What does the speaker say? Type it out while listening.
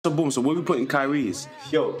So boom, so where we putting Kyrie's?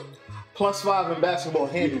 Yo, +5 in basketball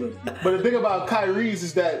handling. But the thing about Kyrie's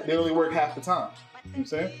is that they only work half the time. You know what I'm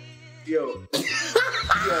saying? Yo.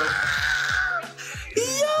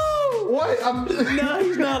 What? Nah,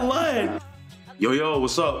 he's not lying. Yo,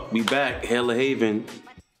 what's up? We back, Hella Haven.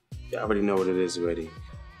 Y'all already know what it is already.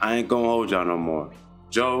 I ain't gonna hold y'all no more.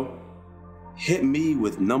 Joe, hit me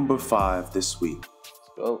with number 5 this week. Let's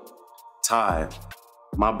go. Ty,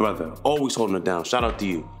 my brother, always holding it down. Shout out to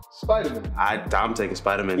you. Spiderman. I'm taking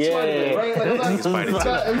Spiderman. Yeah. Spiderman,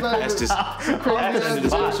 right? Like, that's just crazy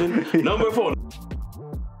decision. Number 4.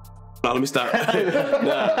 Now let me stop.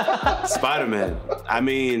 Nah, Spider-Man. I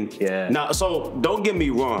mean, Now, so don't get me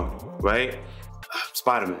wrong, right?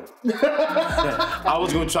 Spider-Man. I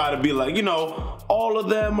was gonna try to be like, you know, all of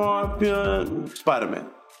them are Spider-Man.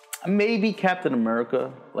 Maybe Captain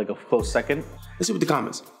America, like a close second. Let's see what the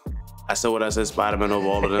comments. I said what I said, Spider-Man over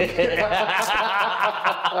all of them.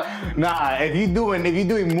 Nah, if you doing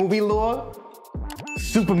movie lore,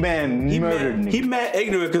 Superman murdered me. He mad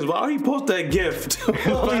ignorant because why he post that gift?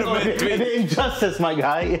 The injustice, my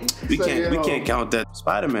guy. We can't count that.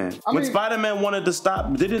 Spider-Man. When Spider-Man wanted to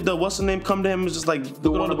stop, didn't the what's the name come to him? It was just like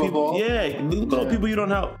look at all the people. Yeah, look at all the people you don't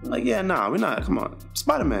help. Like, yeah, nah, we're not. Come on,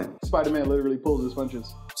 Spider-Man. Spider-Man literally pulls his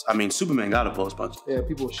punches. I mean, Superman gotta pull his punches. Yeah,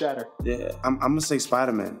 people shatter. Yeah, I'm gonna say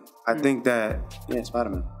Spider-Man. I think that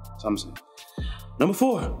Spider-Man. So I'm saying. Number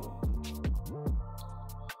 4.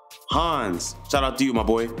 Hans, shout out to you, my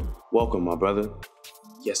boy. Welcome, my brother.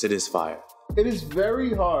 Yes, it is fire. It is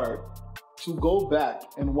very hard to go back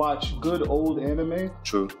and watch good old anime.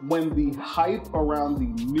 True. When the hype around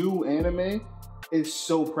the new anime is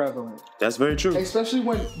so prevalent. That's very true. Especially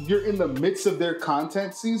when you're in the midst of their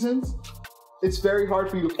content seasons. It's very hard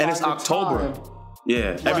for you to find. And it's October. Time.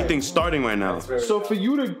 Yeah, everything's starting right now. So for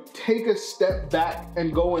you to take a step back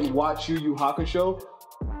and go and watch Yu Yu Hakusho,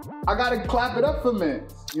 I gotta clap it up for man.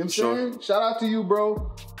 You know what I'm saying? Shout out to you,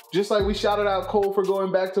 bro. Just like we shouted out Cole for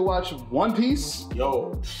going back to watch One Piece.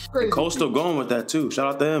 Yo. Crazy. Cole's still going with that too.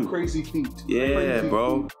 Shout out to him. Crazy feat. Yeah, Crazy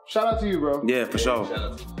bro. Feat. Shout out to you, bro. Yeah, for sure.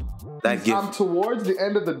 That gift. I'm towards the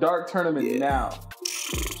end of the Dark Tournament now.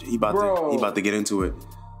 He about to get into it.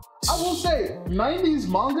 I will say, 90s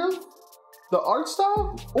manga, the art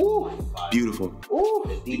style, ooh. Beautiful. Ooh.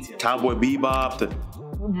 Cowboy Bebop.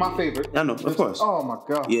 My favorite. I know, of course. Oh my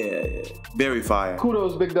God. Yeah. Very fire.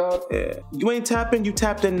 Kudos, big dog. Yeah. You ain't tapping, you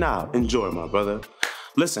tapped in now. Enjoy, my brother.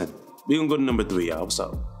 Listen, we gonna go to number 3, y'all. What's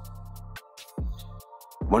up?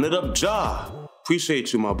 Run it up, Ja.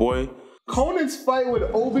 Appreciate you, my boy. Conan's fight with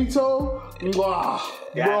Obito, wow,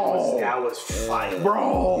 that was fire.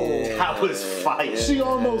 Bro. Yeah. That was fire. She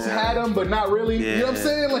almost had him, but not really. Yeah. You know what I'm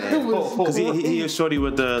saying? Like, it was. Because he is shorty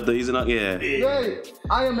with the he's not, Hey,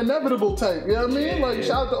 I am inevitable type. You know what I mean? Like,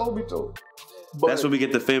 shout out to Obito. But that's where we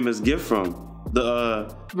get the famous gift from.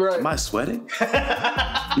 Am I sweating?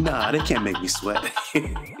 Nah, they can't make me sweat.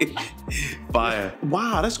 Fire.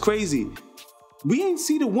 Wow, that's crazy. We ain't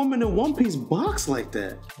see the woman in One Piece box like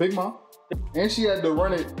that. Big Mom. And she had to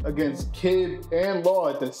run it against Kid and Law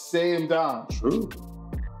at the same time. True.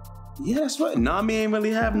 Yeah, that's right. Nami ain't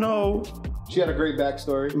really have no. She had a great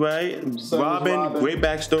backstory. Right. Robin, great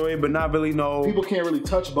backstory, but not really no. People can't really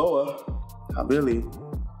touch Boa. Not really.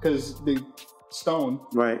 Because they stone.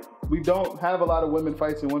 Right. We don't have a lot of women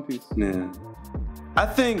fights in One Piece. Yeah. I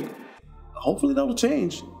think, hopefully that'll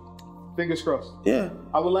change. Fingers crossed. Yeah.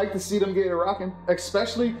 I would like to see them get it rocking,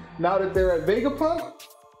 especially now that they're at Vegapunk.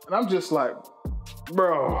 And I'm just like,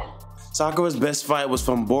 bro. Sakura's best fight was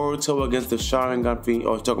from Boruto against the Sharingan Fiend.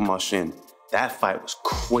 Oh, he's talking about Shin. That fight was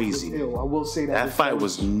crazy. Ew, I will say that. That fight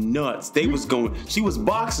was nuts. They was going, she was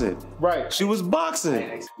boxing. Right. She was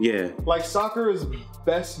boxing. Yeah. Like Sakura's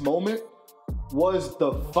best moment was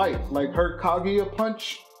the fight. Like her Kaguya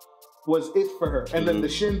punch was it for her. And then the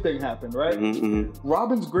Shin thing happened, right?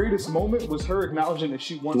 Robin's greatest moment was her acknowledging that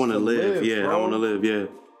she wants to live. Yeah, bro. I want to live, yeah.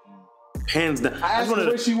 Hands down. I asked her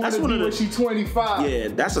what she wanted to be when she's 25. Yeah,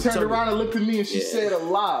 that's a turned around and looked at me and she said a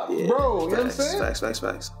lot. Yeah, bro, you know what I'm saying?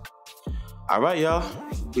 Facts. All right, y'all.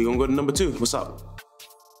 We gonna go to number 2. What's up?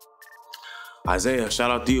 Isaiah,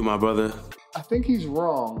 shout out to you, my brother. I think he's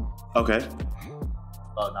wrong. Okay.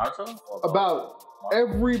 Naruto? About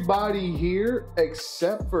everybody here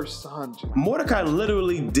except for Sanji. Mordecai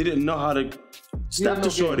literally didn't know how to stop the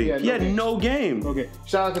shorty. He had no game. Okay.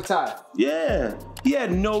 Shout out to Ty. Yeah. He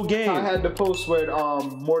had no game. I had the post where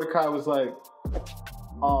Mordecai was like,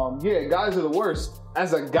 yeah, guys are the worst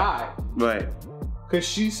as a guy. Right. Because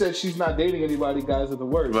she said she's not dating anybody, guys are the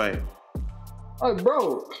worst. Right. Like,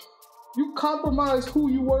 bro, you compromised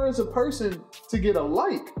who you were as a person to get a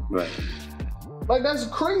like. Right. Like, that's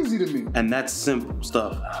crazy to me. And that's simp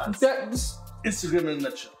stuff. That's Instagram in a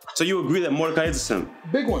nutshell. So you agree that Mordecai is a simp?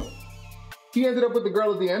 big one. He ended up with the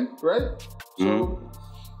girl at the end, right? So,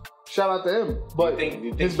 shout out to him. But you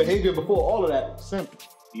think his behavior before all of that, simp.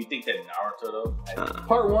 Do you think that Naruto though?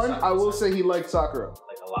 Part one, I will say he liked Sakura. Like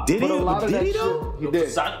a lot. Did he? But a lot of that Did he shit, though? he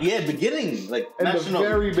did. Yeah, beginning. Like In the national.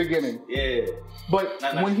 very beginning. Yeah. But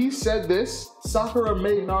when he said this, Sakura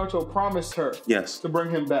made Naruto promise her Yes. to bring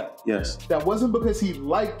him back. Yes. That wasn't because he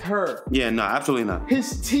liked her. Yeah, no, absolutely not.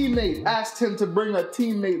 His teammate asked him to bring a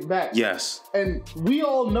teammate back. Yes. And we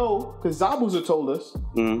all know, because Zabuza told us,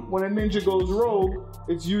 when a ninja goes rogue,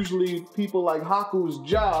 it's usually people like Haku's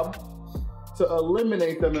job to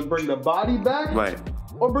eliminate them and bring the body back. Right.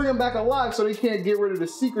 Or bring them back alive so they can't get rid of the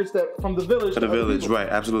secrets that from the village. For the village, right,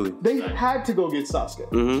 absolutely. They had to go get Sasuke.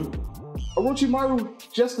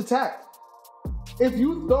 Orochimaru just attacked. If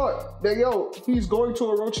you thought that, yo, he's going to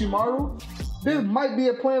Orochimaru, there might be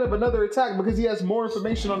a plan of another attack because he has more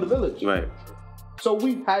information on the village. Right. So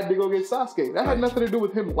we had to go get Sasuke. That had nothing to do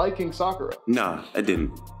with him liking Sakura. Nah, it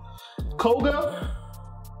didn't. Koga?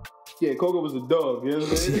 Yeah, Koga was a dog, you know what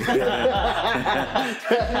I'm saying?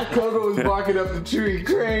 Koga was barking up the tree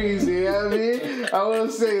crazy, you know what I mean? I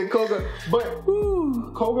was saying Koga, but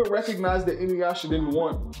Koga recognized that Inuyasha didn't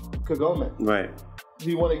want Kagome. Right.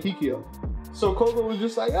 He wanted Kikyo. So Koga was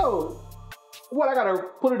just like, yo, what, I gotta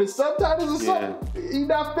put it in subtitles or something? He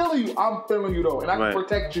not feeling you. I'm feeling you though, and I can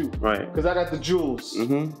protect you. Right. Because I got the jewels. You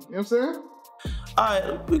know what I'm saying? All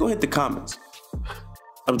right, we're gonna hit the comments.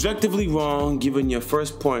 Objectively wrong, given your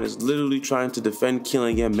first point is literally trying to defend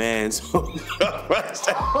killing your man's.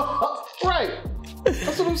 Right.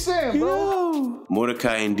 That's what I'm saying, bro. Yo.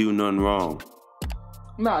 Mordecai ain't do nothing wrong.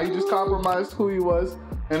 Nah, he just compromised who he was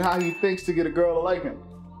and how he thinks to get a girl to like him.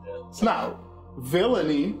 It's not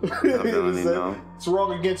villainy. Villainy, no. It's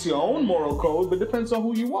wrong against your own moral code, but depends on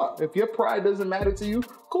who you are. If your pride doesn't matter to you,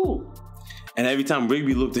 cool. And every time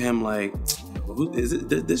Rigby looked at him like, is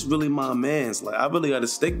it this really my man's? Like, I really got to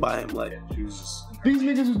stick by him. Like, She was just These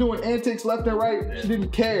niggas was doing antics left and right. She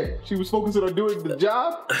didn't care. She was focusing on doing the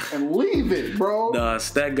job and leave it, bro. nah,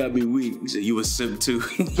 Stat got me weak. He said, you a simp too.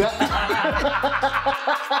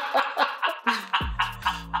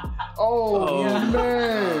 Oh,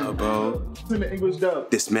 man. Bro. It's in the English dub.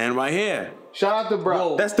 This man right here. Shout out to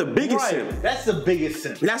Bro. That's the biggest simp. That's the biggest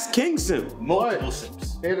simp. That's King simp. Multiple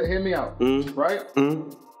simps. Hear me out, right?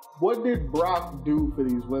 What did Brock do for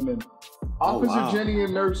these women? Officer Jenny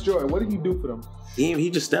and Nurse Joy, what did he do for them? He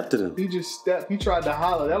just stepped to them. He just stepped. He tried to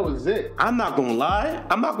holler. That was it. I'm not gonna lie.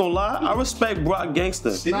 I respect Brock Gangster.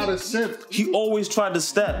 It's not a simp. He always tried to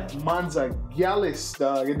step. Man's a gallus,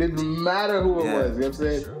 dog. It didn't matter who it was. You know what I'm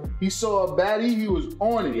saying? He saw a baddie, he was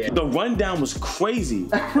on it. The rundown was crazy.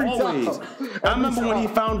 Every Always. time. I remember when he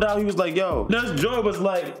found out, he was like, yo, Nurse Joy was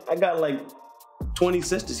like, I got like 20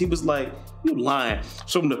 sisters. He was like, you lying.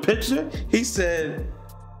 So from the picture, he said,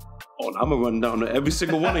 oh, I'm gonna run down to every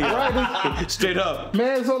single one of you. Right. Straight up.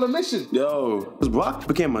 Man's on a mission. Yo, because Brock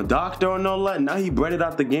became a doctor and all that. Now he bred it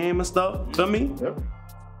out the game and stuff. Feel me? Yep.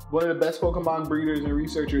 One of the best Pokemon breeders and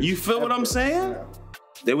researchers. You feel what I'm saying? Yeah.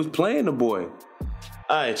 They was playing the boy.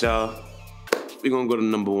 All right, y'all. We're gonna go to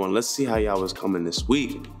number one. Let's see how y'all was coming this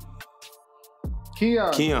week.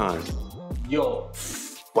 Keon. Yo.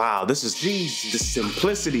 Wow, this is the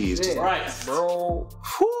simplicity. Is just, Right, Bro.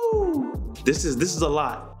 whew. This is a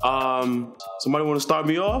lot. Somebody want to start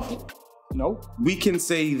me off? Nope. We can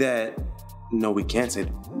say that. No, we can't say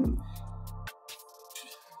that.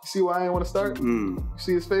 See why I didn't want to start? You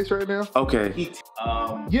see his face right now? Okay.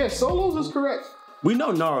 Yeah, Solos is correct. We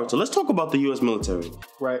know Naruto. Let's talk about the U.S. military.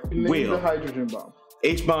 Right. Name Whale. the hydrogen bomb.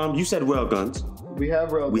 H-bomb, you said railguns. We have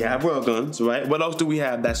railguns. We have railguns, right? What else do we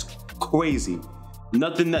have that's crazy?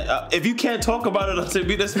 Nothing that, if you can't talk about it,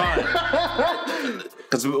 that's fine.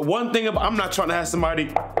 Because one thing, I'm not trying to have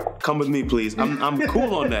somebody come with me, please. I'm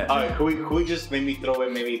cool on that. All right, could we just maybe throw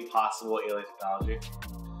in maybe possible alien technology?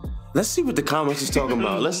 Let's see what the comments is talking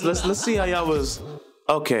about. Let's see how y'all was.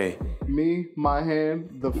 Okay. Me, my hand,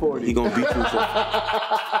 the 40. He gonna beat you for.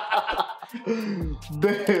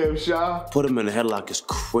 Damn, Shaw. Put him in a headlock is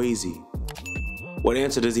crazy. What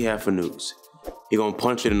answer does he have for nukes? He gonna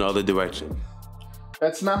punch it in the other direction.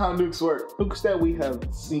 That's not how nukes work. Nukes that we have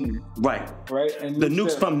seen. Right. Right? And The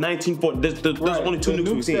nukes from 1940. There's only two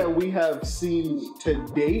nukes we've seen. that we have seen to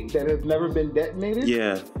date that have never been detonated.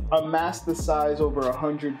 Yeah. Amassed the size over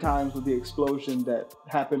 100 times with the explosion that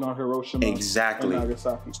happened on Hiroshima Exactly. and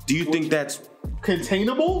Nagasaki. Do you think that's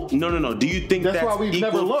containable? No. Do you think That's why we've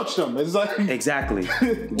equal? never launched them. It's like Exactly.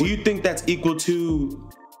 Do you think that's equal to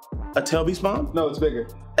a tail beast bomb? No, it's bigger.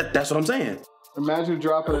 That's what I'm saying. Imagine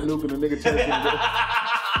dropping a nuke and a nigga turns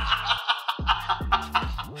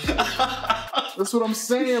That's what I'm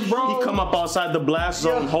saying, bro. He come up outside the blast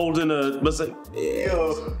zone holding a.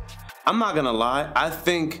 I'm not gonna lie. I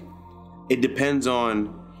think it depends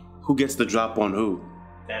on who gets the drop on who.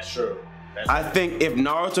 That's true. I think if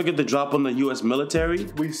Naruto get the drop on the U.S. military,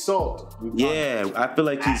 we salt. Yeah, I feel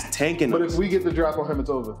like he's tanking But us. if we get the drop on him, it's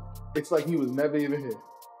over. It's like he was never even here.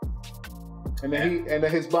 And then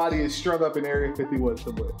his body is strung up in Area 51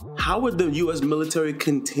 somewhere. How would the U.S. military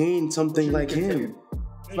contain something like him?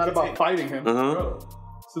 It's not about fighting him.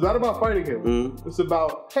 It's not about fighting him. It's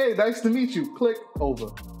about, hey, nice to meet you. Click, over.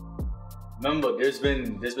 Remember, there's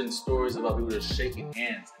been stories about people just shaking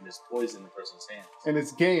hands and there's poison in the person's hands. And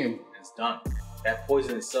it's game. And it's done. That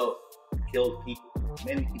poison itself killed people.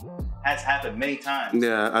 Many people. Has happened many times.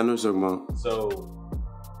 Yeah, I know what you're talking about. So,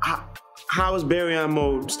 how is Baryon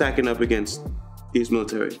mode stacking up against U.S.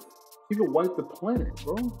 military? He could wipe the planet,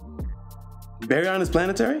 bro. Baryon is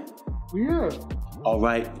planetary? Yeah. All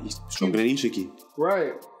right, he's stronger than Ishiki.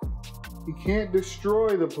 Right. He can't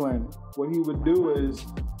destroy the planet. What he would do is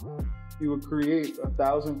he would create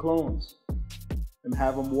 1,000 clones and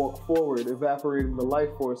have them walk forward, evaporating the life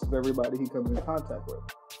force of everybody he comes in contact with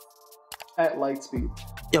at light speed.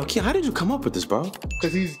 Yo, Keon, how did you come up with this, bro?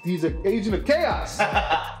 Because he's an agent of chaos.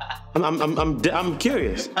 I'm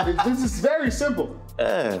curious. This is very simple.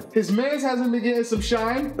 His mans hasn't been getting some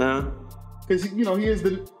shine. Because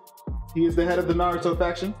he is the head of the Naruto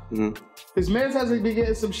faction. His mans hasn't been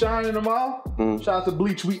getting some shine in a while. Shout out to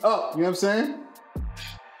Bleach, we up. You know what I'm saying?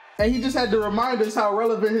 And he just had to remind us how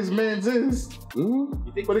relevant his mans is. You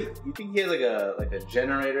think he has like a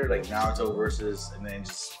generator, like Naruto versus, and then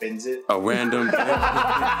just spins it? A random.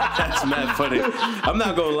 That's mad funny. I'm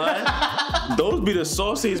not gonna lie. Those be the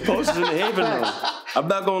sauciest posters in the Haven though. I'm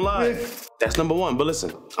not gonna lie. That's number one. But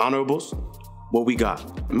listen, honorables, what we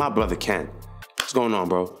got? My brother Ken. What's going on,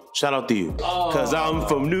 bro? Shout out to you. Cause I'm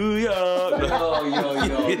from New York.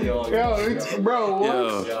 Bro,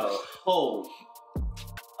 what? Oh.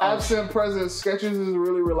 Absent present sketches is a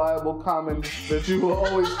really reliable comment that you will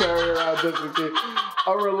always carry around just in case.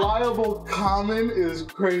 A reliable comment is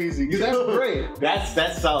crazy. That's great.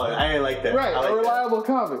 That's solid. I ain't like that. Right, like a reliable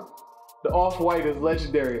comment. The Off-White is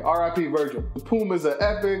legendary. R.I.P. Virgil. The Pumas are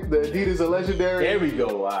epic. The Adidas are legendary. There we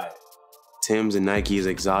go. Why? Tim's and Nike is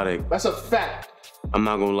exotic. That's a fact. I'm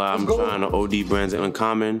not gonna lie, I'm trying to OD brands and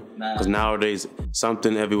uncommon. Because nowadays,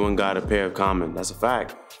 something everyone got a pair of common. That's a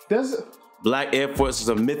fact. Black Air Force is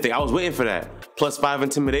a mythic. I was waiting for that. +5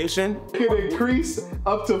 intimidation. Can increase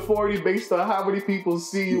up to 40 based on how many people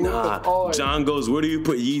see you with the on. John goes, where do you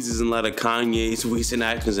put Yeezys in light of Kanye's recent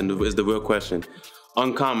actions? Is the real question.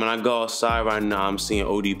 Uncommon, I go outside right now, I'm seeing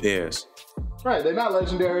OD pairs. Right, they're not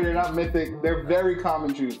legendary, they're not mythic, they're very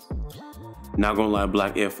common shoes. Not gonna lie,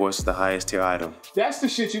 Black Air Force is the highest tier item. That's the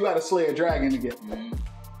shit you gotta slay a dragon to get.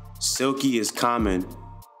 Silky is common,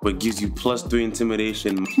 but gives you +3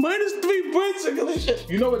 intimidation, -3 brain circulation.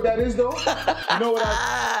 You know what that is though? You know what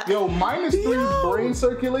 -3 brain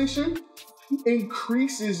circulation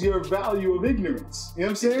increases your value of ignorance. You know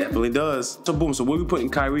what I'm saying? It definitely does. So boom, so where we putting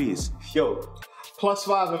Kyrie's?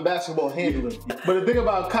 +5 in basketball handling. But the thing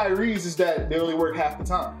about Kyrie's is that they only work half the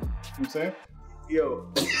time. You know what I'm saying? Yo.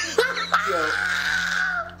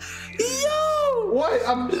 What?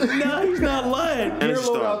 Nah, he's not lying. Gear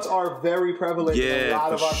loadouts are very prevalent in a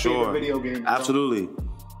lot of our favorite video games. Absolutely.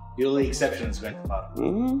 The only exception is Grand Theft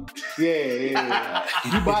Auto. Yeah.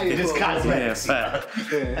 You buy it. It's cosmetics.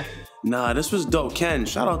 Nah, this was dope. Ken,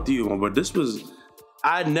 shout out to you, man. But this was,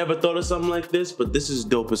 I never thought of something like this, but this is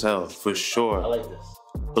dope as hell, for sure. I like this.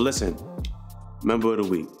 But listen, member of the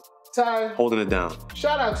week. Ty, holding it down.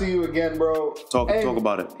 Shout out to you again, bro. Talk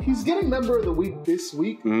about it. He's getting member of the week this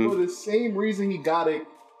week for the same reason he got it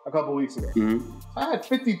a couple weeks ago. I had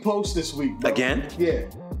 50 posts this week, bro. Again? Yeah.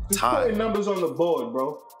 Just putting numbers on the board,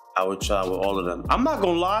 bro. I would try with all of them. I'm not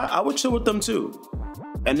gonna lie, I would chill with them too.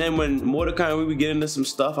 And then when Mordecai and we get into some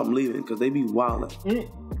stuff, I'm leaving because they be wildin'.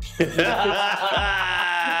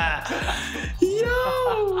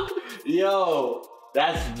 Yo,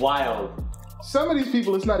 that's wild. Some of these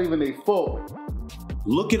people, it's not even their fault.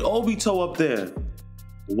 Look at Obito up there.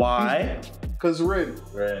 Why? Cause red.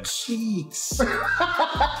 Jeez.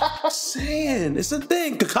 Saying, it's a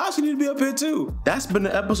thing. Kakashi need to be up here too. That's been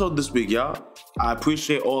the episode this week, y'all. I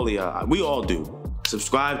appreciate all of y'all. We all do.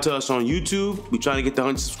 Subscribe to us on YouTube. We trying to get to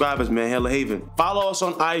 100 subscribers, man. Hella Haven. Follow us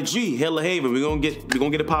on IG, Hella Haven. We're gonna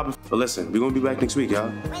get it popping. But listen, we're gonna be back next week,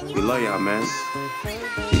 y'all. We love y'all, man.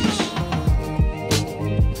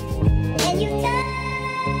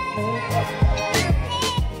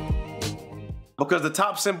 Because the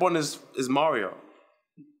top simp one is Mario.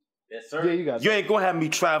 Yes, sir. Yeah, you got it. You ain't gonna have me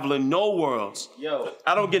traveling no worlds. Yo.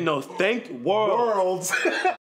 I don't get no worlds.